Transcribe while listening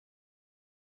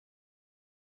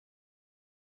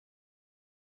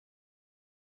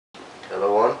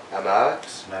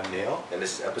Neil. And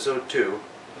this is episode 2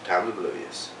 of Times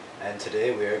Oblivious. And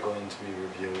today we are going to be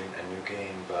reviewing a new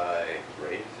game by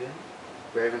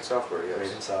Raven Software, yes.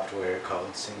 Raven Software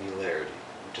called Singularity,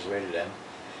 which is rated M,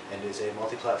 and is a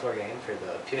multi-platform game for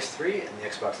the PS3 and the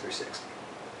Xbox 360.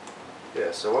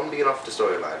 Yeah, so I'm beginning off with the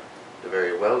storyline. The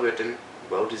very well-written,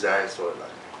 well-designed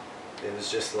storyline. It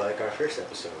was just like our first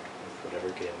episode with whatever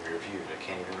game we reviewed. I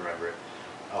can't even remember it.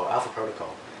 Oh, Alpha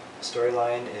Protocol. The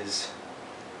storyline is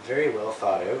very well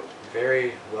thought out,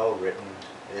 very well written.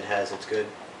 It has its good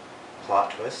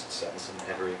plot twists, as in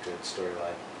every good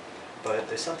storyline. But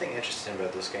there's something interesting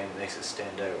about this game that makes it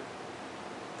stand out.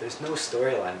 There's no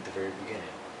storyline at the very beginning.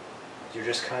 You're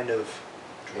just kind of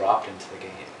dropped into the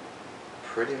game.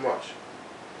 Pretty much.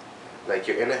 Like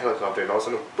you're in a helicopter and all of a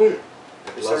sudden, boom!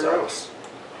 It blows up.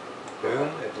 Boom,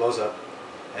 it blows up,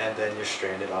 and then you're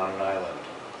stranded on an island.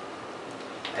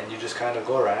 And you just kind of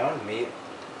go around, meet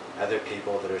other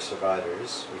people that are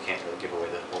survivors. We can't really give away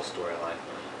the whole storyline.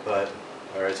 But,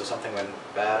 alright, so something went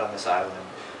bad on this island.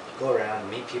 You go around,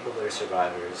 meet people that are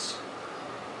survivors,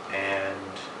 and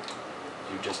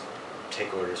you just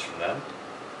take orders from them.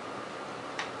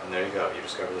 And there you go, you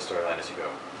discover the storyline as you go.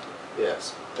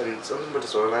 Yes, and something with the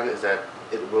storyline is that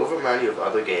it will remind you of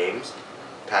other games.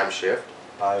 Time Shift,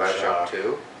 Bioshock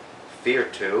 2, Fear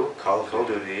 2, Call of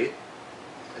Duty,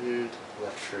 and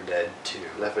Left 4 Dead 2.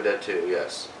 Left 4 Dead 2,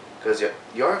 yes. Because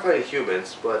you are fighting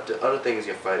humans, but the other things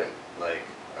you're fighting. Like,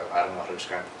 I don't know how to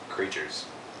describe creatures.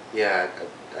 Yeah,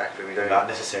 actually we don't. They're not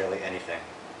necessarily anything.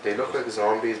 They look like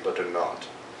zombies, but they're not.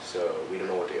 So we don't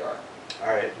know what they are.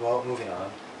 Alright, well, moving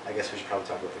on. I guess we should probably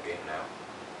talk about the game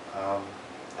now.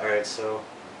 Alright, so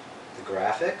the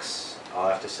graphics, all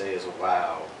I have to say is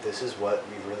wow. This is what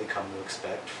we've really come to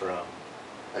expect from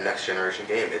a next generation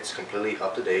game. It's completely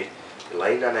up to date. The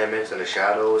lighting dynamics and the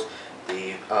shadows,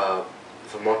 the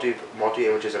for multi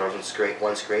images on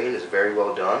one screen is very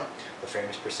well done. The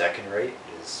frames per second rate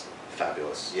is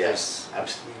fabulous. Yes. There's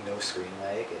absolutely no screen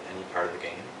lag at any part of the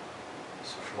game.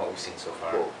 So from what we've seen so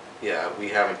far. Well, yeah, we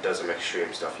haven't done some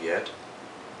extreme stuff yet.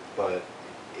 But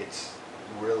it's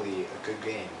really a good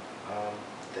game.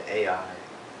 The AI.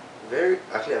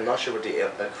 Actually, I'm not sure what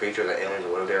the creature, the aliens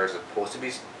or whatever they are supposed to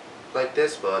be like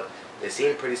this, but they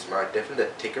seem pretty smart. Definitely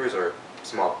the tickers or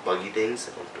small buggy things,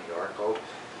 I don't know what they are called.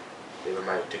 They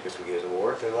remind me of tickers from Gears of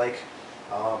War. They're like,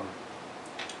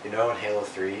 you know in Halo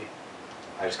 3,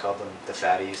 I just called them the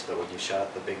fatties, but when you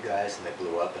shot the big guys and they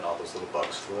blew up and all those little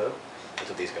bugs flew out, that's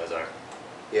what these guys are.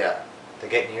 Yeah. They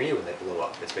get near you and they blow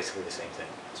up. It's basically the same thing.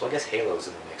 So I guess Halo's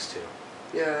in the mix too.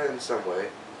 Yeah, in some way.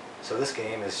 So this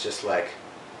game is just like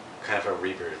kind of a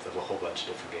rebirth of a whole bunch of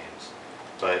different games.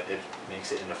 But it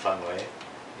makes it in a fun way.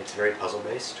 It's very puzzle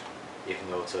based, even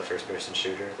though it's a first person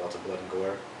shooter, lots of blood and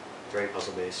gore. Very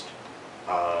puzzle based.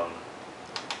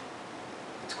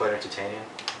 It's quite entertaining.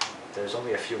 There's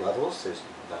only a few levels. There's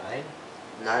 9.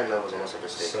 9 levels, unless I'm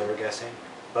mistaken. So we're guessing.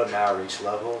 But now each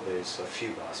level there's a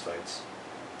few boss fights,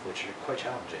 which are quite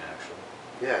challenging actually.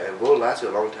 Yeah, it will last you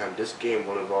a long time. This game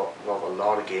will involve a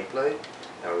lot of gameplay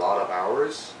and a lot of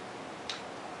hours.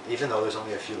 Even though there's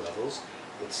only a few levels,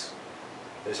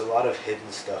 there's a lot of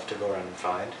hidden stuff to go around and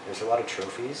find. There's a lot of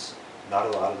trophies. Not a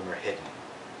lot of them are hidden,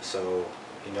 so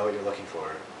you know what you're looking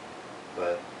for.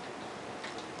 But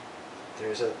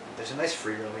there's a nice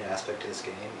free roaming aspect to this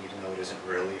game, even though it isn't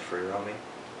really free roaming.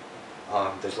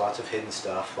 There's lots of hidden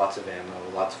stuff, lots of ammo,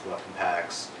 lots of weapon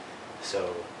packs.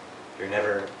 So you're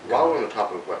never. While we're on the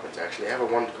topic of weapons, actually, I have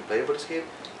one complaint about this game.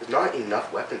 There's not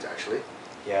enough weapons, actually.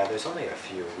 Yeah, there's only a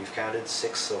few. We've counted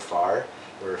 6 so far.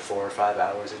 We're 4 or 5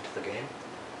 hours into the game.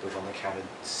 We've only counted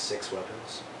 6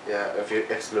 weapons. Yeah, if you're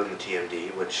excluding the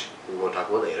TMD, which we will talk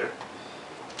about later.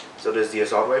 So there's the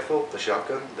assault rifle, the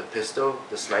shotgun, the pistol,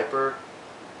 the sniper,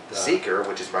 the Seeker,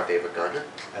 which is my favorite gun,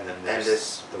 and then there's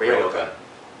this the railgun.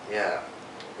 Yeah,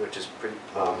 which is pretty.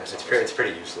 It's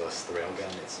pretty useless. The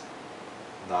railgun is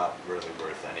not really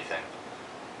worth anything.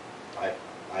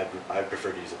 I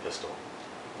prefer to use a pistol,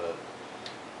 but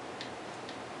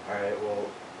all right.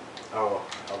 Well,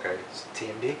 okay. So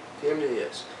TMD. TMD,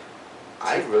 yes.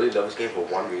 I really love this game for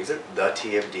one reason: the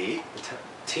TMD.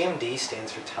 TMD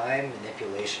stands for Time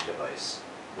Manipulation Device,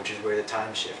 which is where the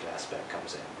time shift aspect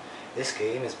comes in. This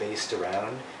game is based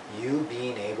around you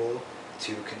being able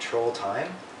to control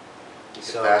time. You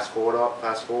can fast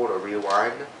forward or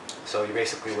rewind. So you're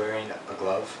basically wearing a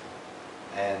glove,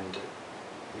 and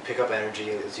you pick up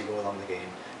energy as you go along the game,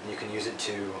 and you can use it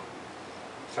to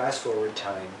fast forward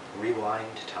time,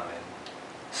 rewind time,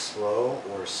 slow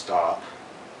or stop,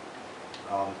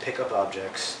 pick up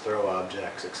objects, throw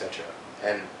objects, etc.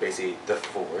 And basically the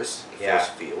force Yeah.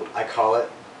 field. I call it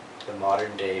the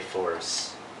modern day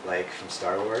force. like from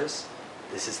Star Wars.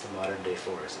 This is the modern day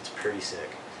Force. It's pretty sick.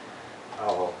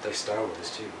 Oh well, there's Star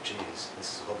Wars too. Jeez,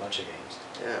 this is a whole bunch of games.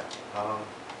 Yeah.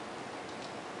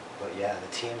 But yeah, the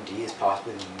TMD is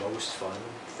possibly the most fun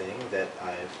thing that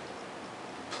I've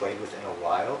played with in a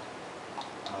while.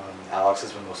 Alex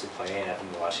has been mostly playing, I've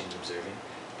been watching and observing,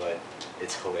 but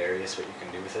it's hilarious what you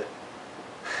can do with it.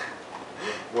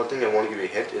 One thing I want to give you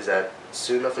a hint is that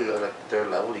soon enough in the third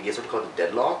level, you get something called the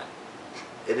deadlock.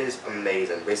 It is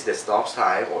amazing. Basically, it stops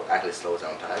time, or actually slows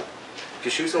down time. If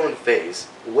you shoot someone in the face,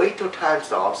 wait till time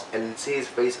stops, and see his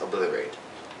face obliterate.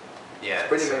 Yeah, it's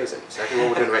pretty amazing. Exactly what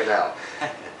we're doing right now.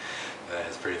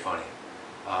 It's pretty funny.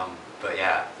 But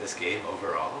yeah, this game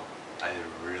overall, I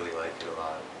really like it a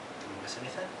lot. Did we miss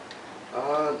anything?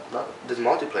 There's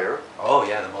multiplayer. Oh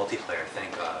yeah, the multiplayer.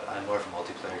 Thank God. I'm more of a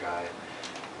multiplayer guy.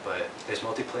 But there's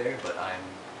multiplayer, but I'm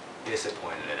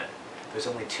disappointed in it. There's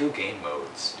only 2 game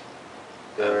modes.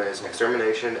 There is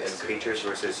extermination and creatures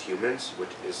versus humans,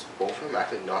 which is both of them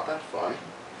actually not that fun.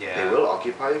 Yeah. They will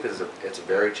occupy you because it's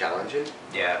very challenging.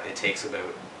 Yeah, it takes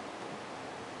about.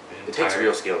 It takes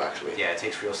real skill, actually. Yeah, it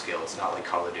takes real skill. It's not like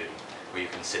Call of Duty, where you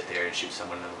can sit there and shoot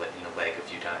someone in the leg a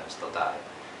few times, they'll die.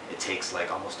 It takes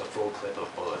like almost a full clip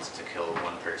of bullets to kill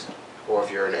one person. Or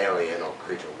if you're an alien or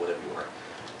creature, whatever you are.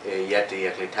 You have to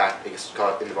actually attack.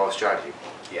 It involves strategy.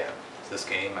 Yeah. So this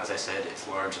game, as I said, it's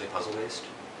largely puzzle based.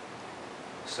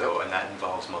 So, and that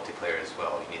involves multiplayer as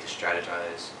well. You need to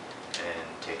strategize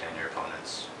and take down your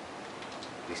opponents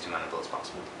least amount of bullets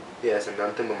possible. Yes, and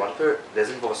another thing with multiplayer, it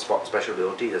doesn't involve special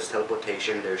ability. There's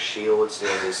teleportation, there's shields,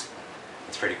 there's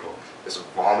it's pretty cool. This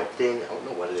vomit thing, I don't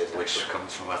know what it is. Which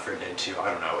comes from Left 4 Dead 2.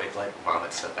 I don't know, it like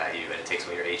vomits stuff at you and it takes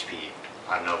away your HP.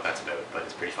 I don't know what that's about, but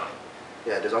it's pretty funny.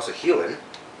 Yeah, there's also healing.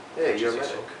 Yeah, you're a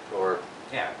medic. Or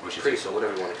yeah, which is priest, or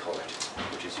whatever you want to call it.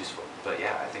 Which is useful. But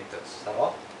yeah, I think that's that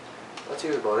all. Let's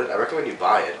hear about it. I recommend you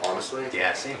buy it, honestly.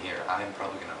 Yeah, same here. I'm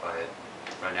probably going to buy it.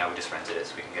 Right now we just rented it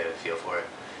so we can get a feel for it.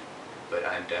 But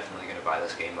I'm definitely going to buy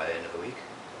this game by the end of the week.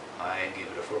 I give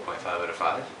it a 4.5 out of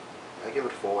 5. I give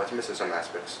it a 4. It's missing some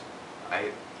aspects.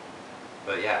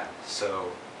 But yeah,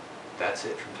 so that's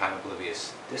it from Time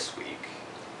Oblivious this week.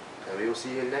 And we will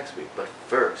see you next week. But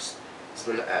first, just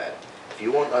an ad. If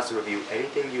you want us to review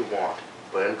anything you want,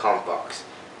 put it in the comment box.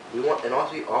 We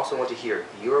also want to hear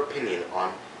your opinion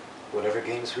on whatever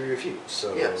games we review.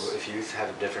 So yes. If you have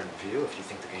a different view, if you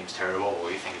think the game's terrible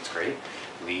or you think it's great,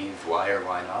 leave why or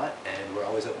why not, and we're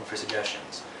always open for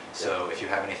suggestions. So if you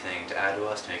have anything to add to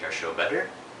us to make our show better,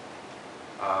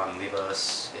 leave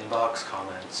us inbox,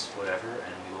 comments, whatever,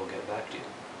 and we will get back to you.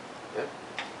 Yep.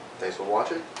 Thanks for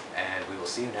watching. And we will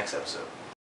see you next episode.